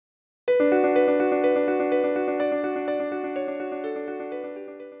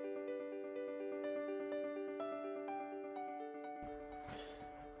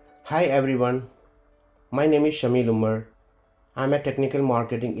Hi everyone, my name is Shamil Umar. I'm a technical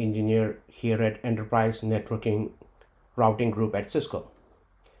marketing engineer here at Enterprise Networking Routing Group at Cisco.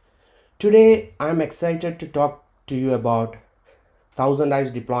 Today I'm excited to talk to you about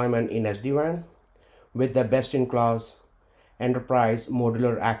ThousandEyes deployment in SD-WAN with the best-in-class enterprise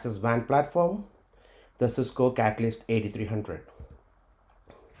modular access WAN platform, the Cisco Catalyst 8300.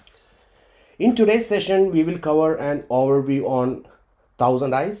 In today's session, we will cover an overview on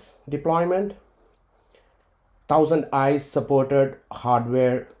ThousandEyes deployment, ThousandEyes supported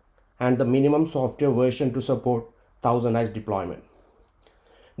hardware, and the minimum software version to support ThousandEyes deployment.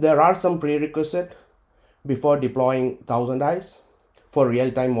 There are some prerequisites before deploying ThousandEyes for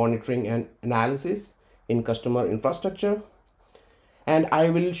real-time monitoring and analysis in customer infrastructure. And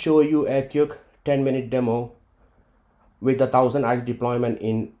I will show you a quick 10-minute demo with the ThousandEyes deployment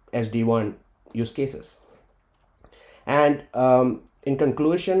in SD-WAN use cases. And in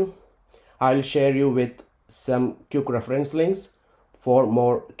conclusion, I'll share you with some quick reference links for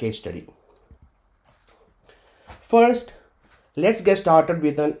more case study. First, let's get started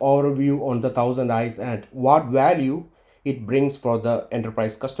with an overview on the ThousandEyes and what value it brings for the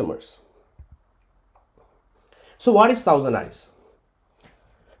enterprise customers. So what is ThousandEyes?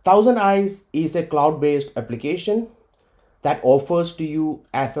 ThousandEyes is a cloud-based application that offers to you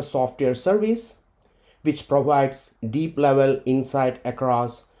as a software service which provides deep level insight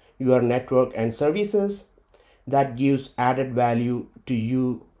across your network and services that gives added value to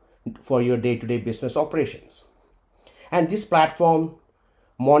you for your day-to-day business operations. And this platform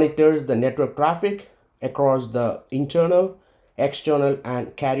monitors the network traffic across the internal, external,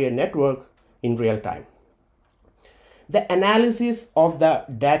 and carrier network in real time. The analysis of the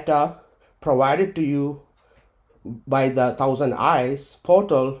data provided to you by the ThousandEyes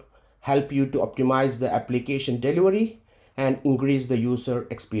portal help you to optimize the application delivery and increase the user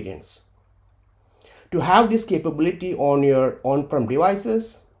experience. To have this capability on your on-prem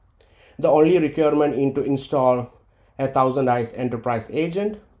devices, the only requirement is to install a ThousandEyes Enterprise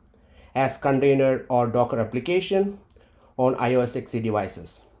Agent as container or Docker application on iOS XE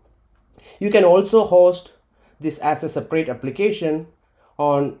devices. You can also host this as a separate application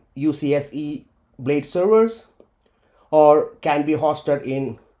on UCSE Blade servers or can be hosted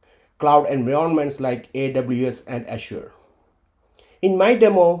in cloud environments like AWS and Azure. In my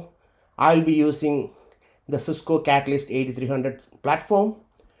demo, I'll be using the Cisco Catalyst 8300 platform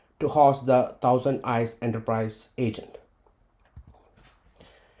to host the ThousandEyes Enterprise Agent.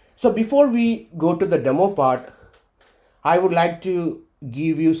 So before we go to the demo part, I would like to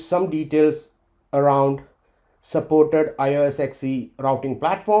give you some details around supported iOS XE routing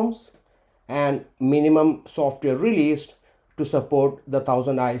platforms and minimum software released to support the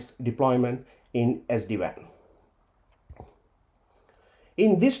ThousandEyes deployment in SD-WAN.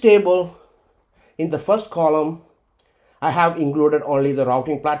 In this table, in the first column, I have included only the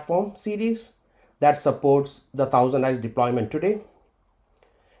routing platform series that supports the ThousandEyes deployment today.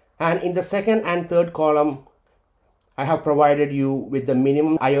 And in the second and third column, I have provided you with the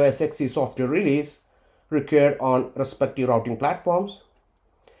minimum iOS XE software release required on respective routing platforms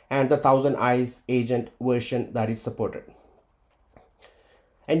and the ThousandEyes agent version that is supported.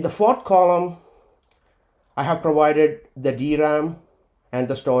 In the fourth column, I have provided the DRAM and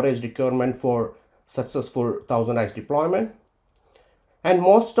the storage requirement for successful ThousandEyes deployment. And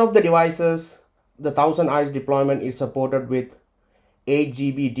most of the devices, the ThousandEyes deployment is supported with 8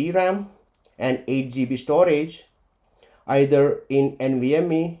 GB DRAM and 8 GB storage, either in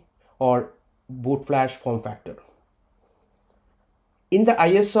NVMe or boot flash form factor. In the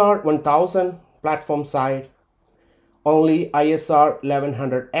ISR 1000 platform side, only ISR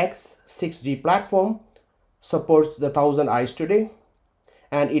 1100X 6G platform supports the ThousandEyes today,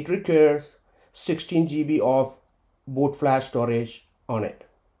 and it requires 16 GB of boot flash storage on it.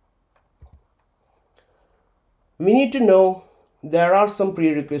 We need to know there are some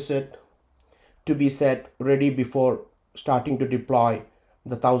prerequisites to be set ready before starting to deploy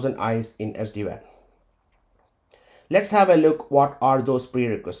the ThousandEyes in SD-WAN. Let's have a look what are those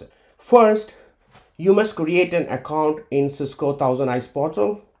prerequisites. First, you must create an account in Cisco ThousandEyes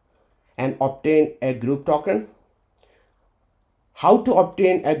portal and obtain a group token. How to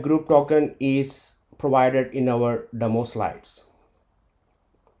obtain a group token is provided in our demo slides.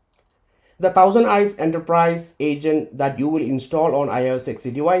 The ThousandEyes Enterprise Agent that you will install on iOS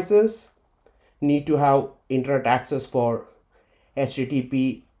XE devices need to have internet access for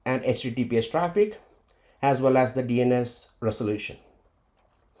HTTP and HTTPS traffic, as well as the DNS resolution.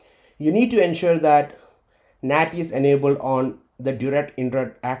 You need to ensure that NAT is enabled on the Direct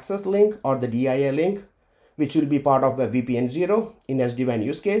Internet Access link or the DIA link, which will be part of a VPN 0 in SD-WAN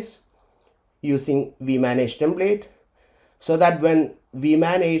use case. using vmanage template, so that when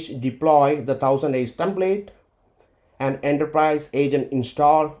vmanage deploy the ThousandEyes template and enterprise agent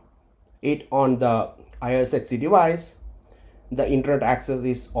install it on the iOS device, the internet access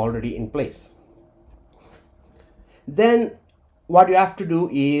is already in place. Then what you have to do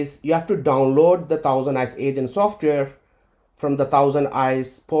is you have to download the ThousandEyes agent software from the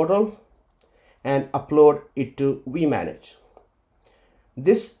ThousandEyes portal and upload it to vmanage.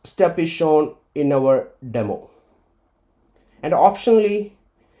 This step is shown in our demo. And optionally,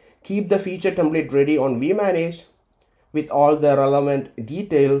 keep the feature template ready on vmanage with all the relevant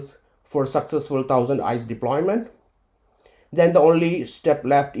details for successful ThousandEyes deployment. Then the only step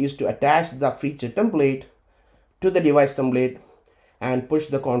left is to attach the feature template to the device template and push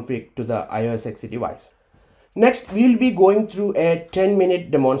the config to the iOS X device. Next, we will be going through a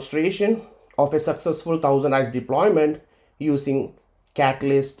 10-minute demonstration of a successful ThousandEyes deployment using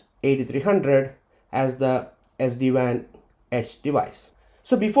Catalyst 8300 as the SD-WAN edge device.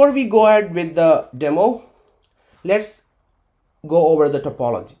 So before we go ahead with the demo, let's go over the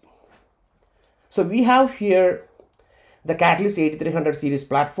topology. So we have here the Catalyst 8300 series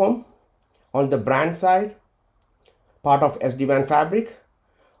platform on the brand side, part of SD-WAN fabric,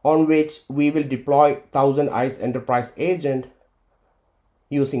 on which we will deploy ThousandEyes enterprise agent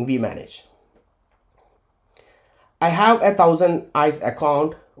using vmanage. I have a ThousandEyes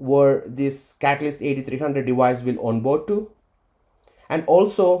account where this Catalyst 8300 device will onboard to, and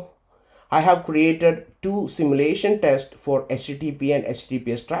also I have created 2 simulation tests for HTTP and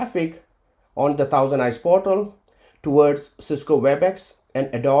HTTPS traffic on the ThousandEyes portal towards Cisco WebEx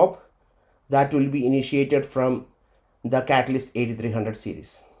and Adobe that will be initiated from the Catalyst 8300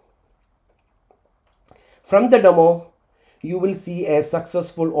 series. From the demo, you will see a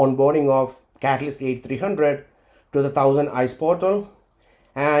successful onboarding of Catalyst 8300 to the ThousandEyes portal,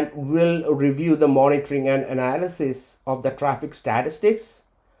 and we'll review the monitoring and analysis of the traffic statistics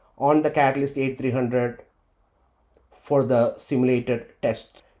on the Catalyst 8300 for the simulated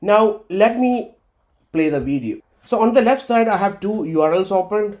tests. Now let me play the video. So on the left side, I have 2 URLs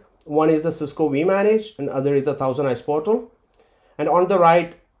opened. One is the Cisco vmanage and other is the ThousandEyes portal. And on the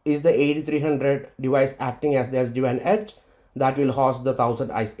right is the 8300 device acting as the SD-WAN edge that will host the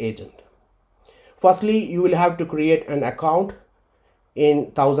ThousandEyes agent. Firstly, you will have to create an account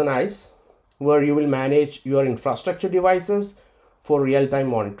in ThousandEyes where you will manage your infrastructure devices for real-time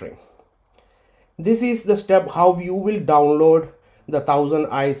monitoring. This is the step how you will download the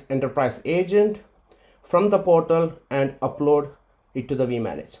ThousandEyes enterprise agent from the portal and upload it to the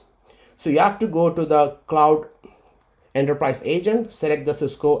vmanage. So you have to go to the cloud enterprise agent, select the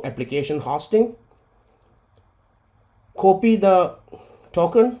Cisco application hosting, copy the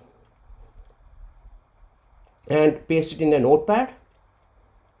token and paste it in a notepad.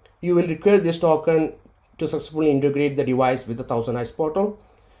 You will require this token to successfully integrate the device with the ThousandEyes portal.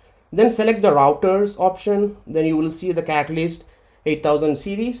 Then select the routers option. Then you will see the Catalyst 8000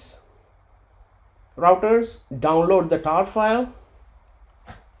 series routers. Download the tar file.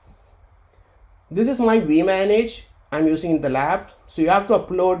 This is my vmanage I'm using in the lab. So you have to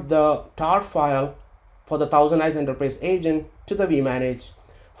upload the tar file for the ThousandEyes enterprise agent to the vmanage.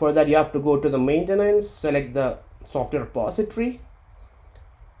 For that, you have to go to the maintenance, select the software repository,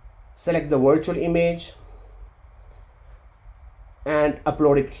 select the virtual image and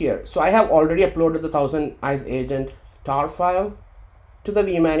upload it here. So I have already uploaded the ThousandEyes agent tar file to the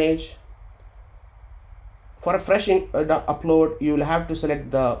vmanage. For a fresh upload, you will have to select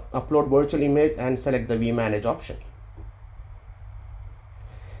the upload virtual image and select the vmanage option.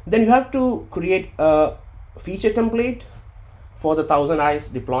 Then you have to create a feature template for the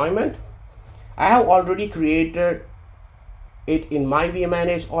ThousandEyes deployment. I have already created it in my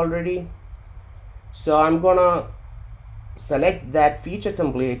vmanage already. So I'm gonna select that feature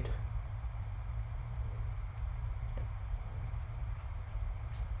template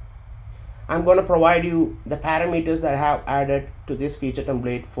I'm going to provide you the parameters that I have added to this feature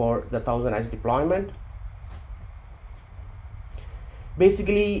template for the ThousandEyes deployment.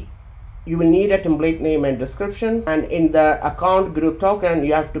 Basically, you will need a template name and description, and in the account group token,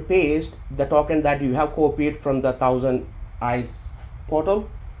 you have to paste the token that you have copied from the ThousandEyes portal.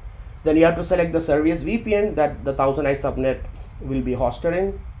 Then you have to select the service VPN that the ThousandEyes subnet will be hosted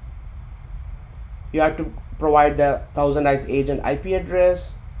in. You have to provide the ThousandEyes agent IP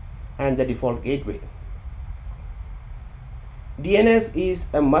address and the default gateway. DNS is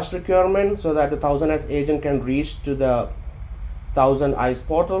a must requirement so that the ThousandEyes agent can reach to the ThousandEyes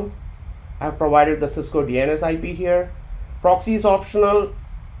portal. I have provided the Cisco DNS IP here. Proxy is optional.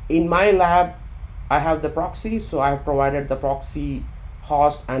 In my lab, I have the proxy, so I have provided the proxy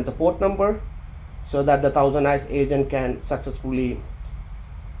host and the port number. so that the ThousandEyes agent can successfully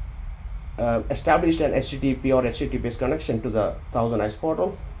establish an HTTP or HTTPS connection to the ThousandEyes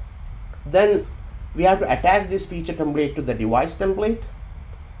portal. Then we have to attach this feature template to the device template.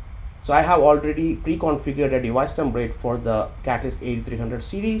 So I have already pre-configured a device template for the Catalyst 8300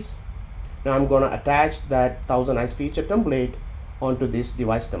 series. Now I'm going to attach that ThousandEyes feature template onto this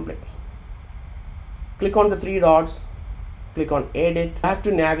device template. Click on the three dots, click on edit. I have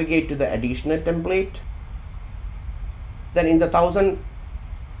to navigate to the additional template. Then in the ThousandEyes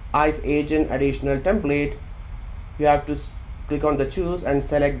agent additional template, you have to click on the choose and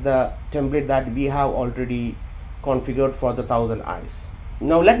select the template that we have already configured for the ThousandEyes.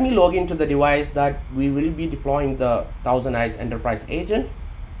 Now let me log into the device that we will be deploying the ThousandEyes enterprise agent.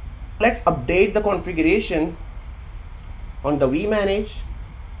 Let's update the configuration on the vManage.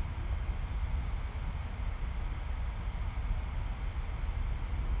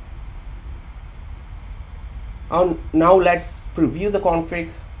 Now let's preview the config.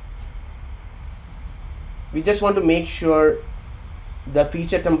 We just want to make sure the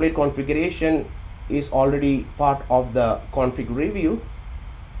feature template configuration is already part of the config review,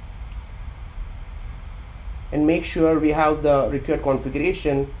 and make sure we have the required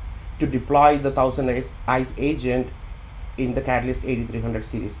configuration to deploy the ThousandEyes agent in the Catalyst 8300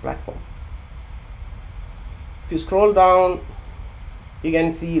 series platform. If you scroll down, you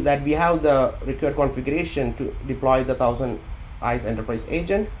can see that we have the required configuration to deploy the ThousandEyes enterprise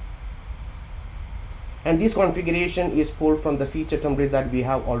agent, and this configuration is pulled from the feature template that we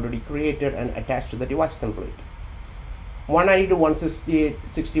have already created and attached to the device template.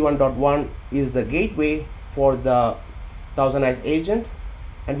 192.168.61.1 is the gateway for the ThousandEyes agent,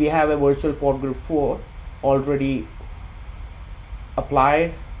 and we have a virtual port group 4 already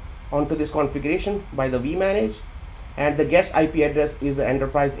applied onto this configuration by the vManage, and the guest IP address is the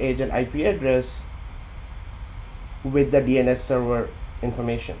enterprise agent IP address with the DNS server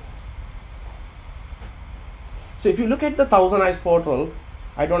information. So if you look at the ThousandEyes portal,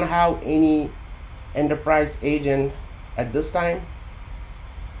 I don't have any enterprise agent at this time.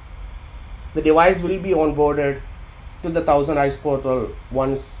 The device will be onboarded to the ThousandEyes portal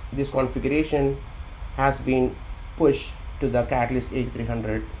once this configuration has been pushed to the Catalyst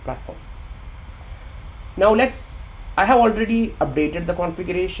 8300 platform. Now I have already updated the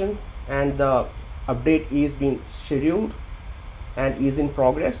configuration, and the update is being scheduled and is in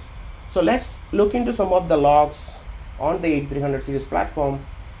progress. So let's look into some of the logs on the 8300 series platform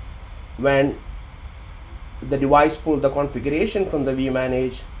when the device pulled the configuration from the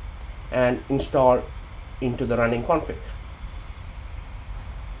vManage and installed into the running config.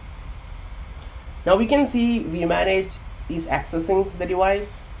 Now we can see vManage is accessing the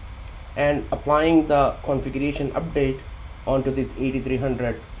device and applying the configuration update onto this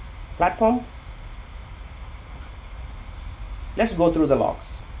 8300 platform. Let's go through the logs.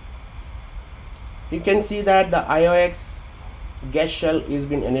 You can see that the IOX guest shell is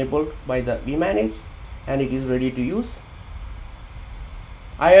being enabled by the vManage and it is ready to use.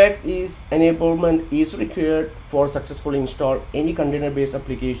 IOX enablement is required for successfully install any container-based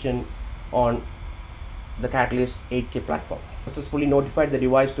application on the Catalyst 8K platform. Successfully notified the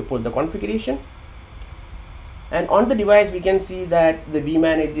device to pull the configuration, and on the device we can see that the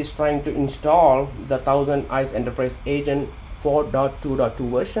vManage is trying to install the ThousandEyes enterprise agent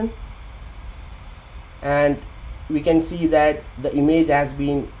 4.2.2 version, and we can see that the image has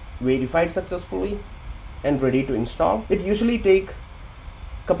been verified successfully and ready to install. It usually takes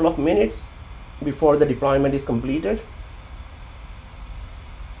a couple of minutes before the deployment is completed.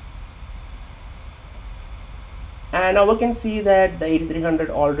 And now we can see that the 8300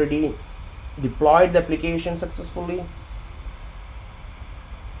 already deployed the application successfully.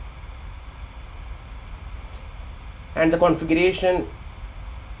 And the configuration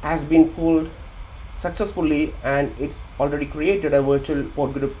has been pulled successfully, and it's already created a virtual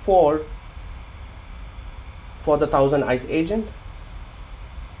port group 4 for the ThousandEyes agent.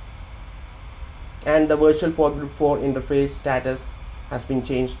 And the virtual port group 4 interface status has been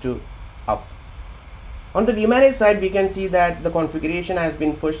changed to up. On the vManage side, we can see that the configuration has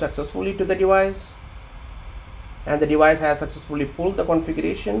been pushed successfully to the device, and the device has successfully pulled the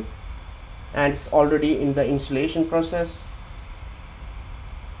configuration and it's already in the installation process.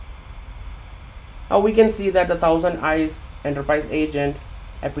 Now we can see that the ThousandEyes enterprise agent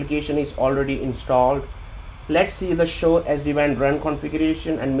application is already installed. Let's see the show SD-WAN run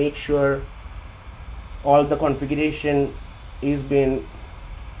configuration and make sure all the configuration is being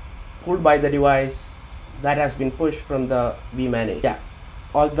pulled by the device that has been pushed from the vManage. Yeah,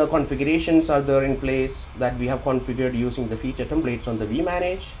 all the configurations are there in place that we have configured using the feature templates on the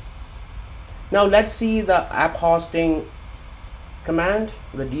vManage. Now let's see the app hosting command,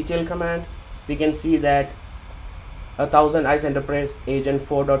 the detail command. We can see that a ThousandEyes Enterprise Agent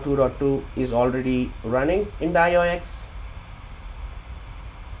 4.2.2 is already running in the IOX,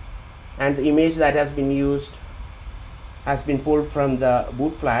 and the image that has been used has been pulled from the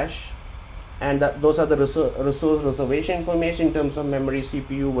boot flash, and those are the resource reservation information in terms of memory,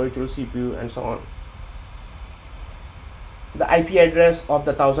 CPU, virtual CPU, and so on. The IP address of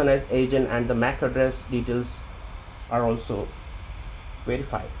the ThousandEyes agent and the MAC address details are also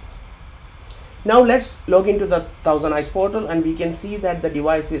verified. Now let's log into the ThousandEyes portal, and we can see that the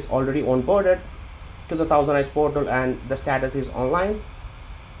device is already onboarded to the ThousandEyes portal and the status is online.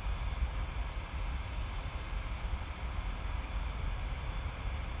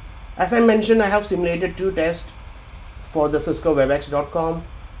 As I mentioned, I have simulated two tests for the Cisco webex.com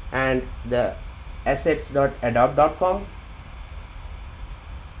and the assets.adobe.com,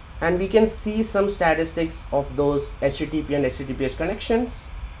 and we can see some statistics of those HTTP and HTTPS connections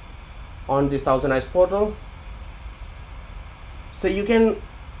on this ThousandEyes portal. So you can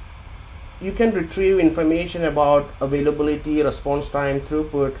retrieve information about availability, response time,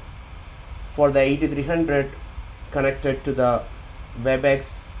 throughput for the 8300 connected to the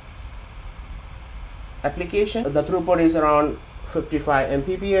WebEx application. The throughput is around 55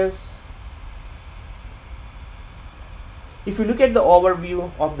 Mbps. If you look at the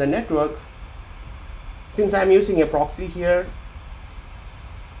overview of the network, since I'm using a proxy here,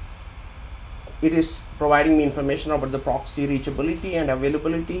 it is providing me information about the proxy reachability and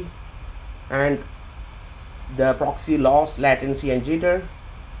availability, and the proxy loss, latency, and jitter.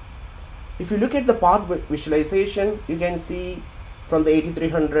 If you look at the path visualization, you can see from the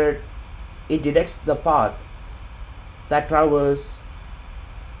 8300, it detects the path that traverses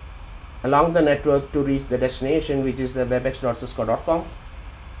along the network to reach the destination, which is the webex.cisco.com.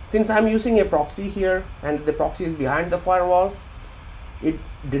 Since I'm using a proxy here and the proxy is behind the firewall, it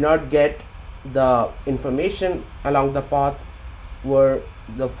did not get the information along the path where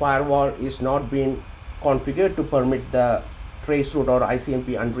the firewall is not being configured to permit the traceroute or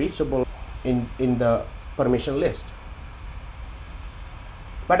ICMP unreachable in the permission list.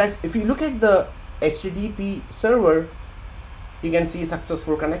 But if you look at the HTTP server, you can see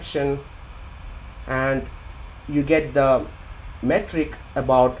successful connection, and you get the metric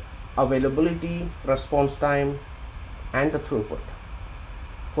about availability, response time, and the throughput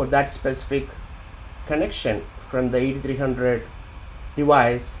for that specific connection from the 8300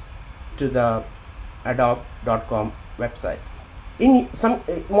 device to the adobe.com website. In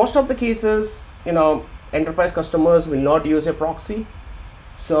most of the cases, enterprise customers will not use a proxy,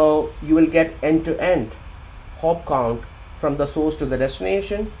 so you will get end-to-end hop count from the source to the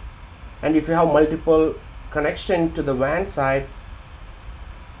destination. And if you have multiple connection to the WAN side,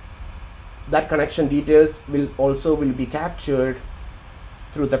 that connection details will be captured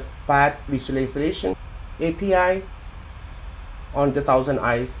through the path visualization API on the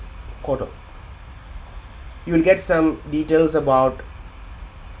ThousandEyes portal. You will get some details about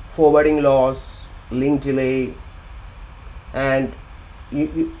forwarding loss, link delay, and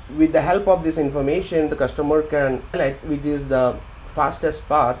with the help of this information, the customer can select which is the fastest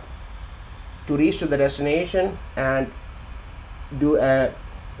path to reach to the destination and do a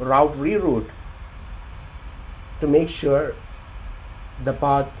route reroute to make sure the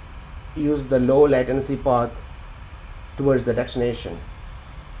path use the low latency path towards the destination.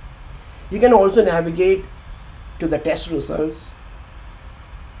 You can also navigate to the test results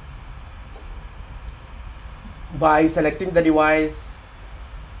by selecting the device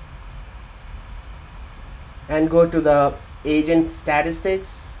and go to the agent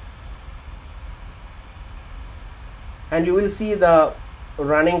statistics, and you will see the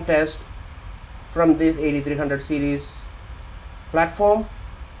running test from this 8300 series platform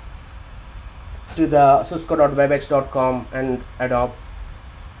to the cisco.webex.com and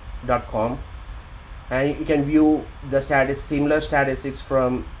adobe.com, and you can view the similar statistics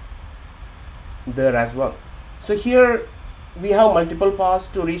from there as well. So here we have multiple paths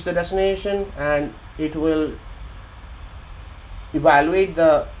to reach the destination, and it will evaluate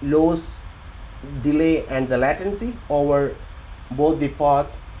the loss, delay, and the latency over both the path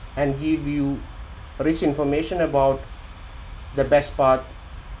and give you rich information about the best path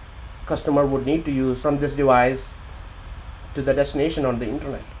customer would need to use from this device to the destination on the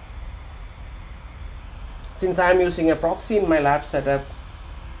internet. Since I am using a proxy in my lab setup,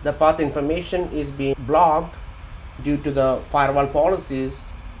 the path information is being blocked due to the firewall policies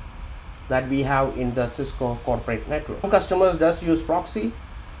that we have in the Cisco corporate network. Some customers does use proxy,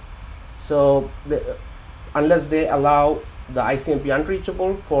 so unless they allow the ICMP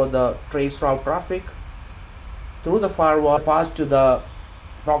unreachable for the trace route traffic through the firewall, path to the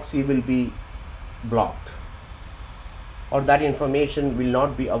proxy will be blocked, or that information will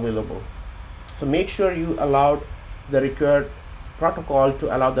not be available. So make sure you allowed the required protocol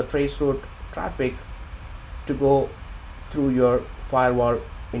to allow the trace route traffic to go through your firewall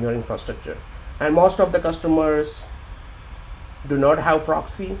in your infrastructure. And most of the customers do not have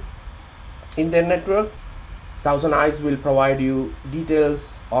proxy in their network. ThousandEyes will provide you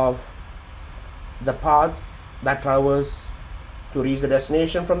details of the path that travels to reach the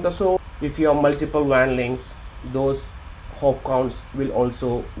destination from the source. If you have multiple WAN links, those hop counts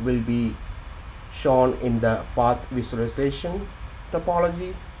will be shown in the path visualization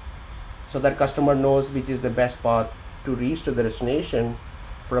topology, so that customer knows which is the best path to reach to the destination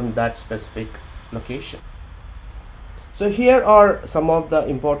from that specific location. So here are some of the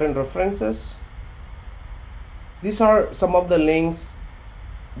important references. These are some of the links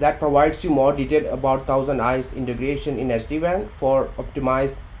that provides you more detail about ThousandEyes integration in SD-WAN for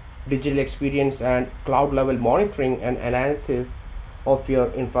optimized digital experience and cloud level monitoring and analysis of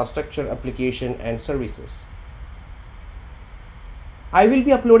your infrastructure, application and services. I will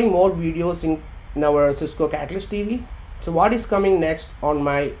be uploading more videos in our Cisco Catalyst TV. So what is coming next on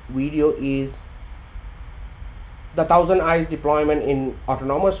my video is the ThousandEyes deployment in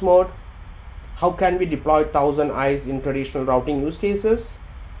autonomous mode. How can we deploy ThousandEyes in traditional routing use cases?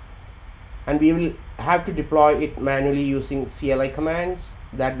 And we will have to deploy it manually using CLI commands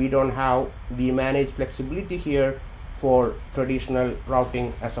that we don't have. We manage flexibility here for traditional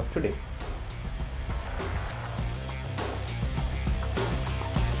routing as of today.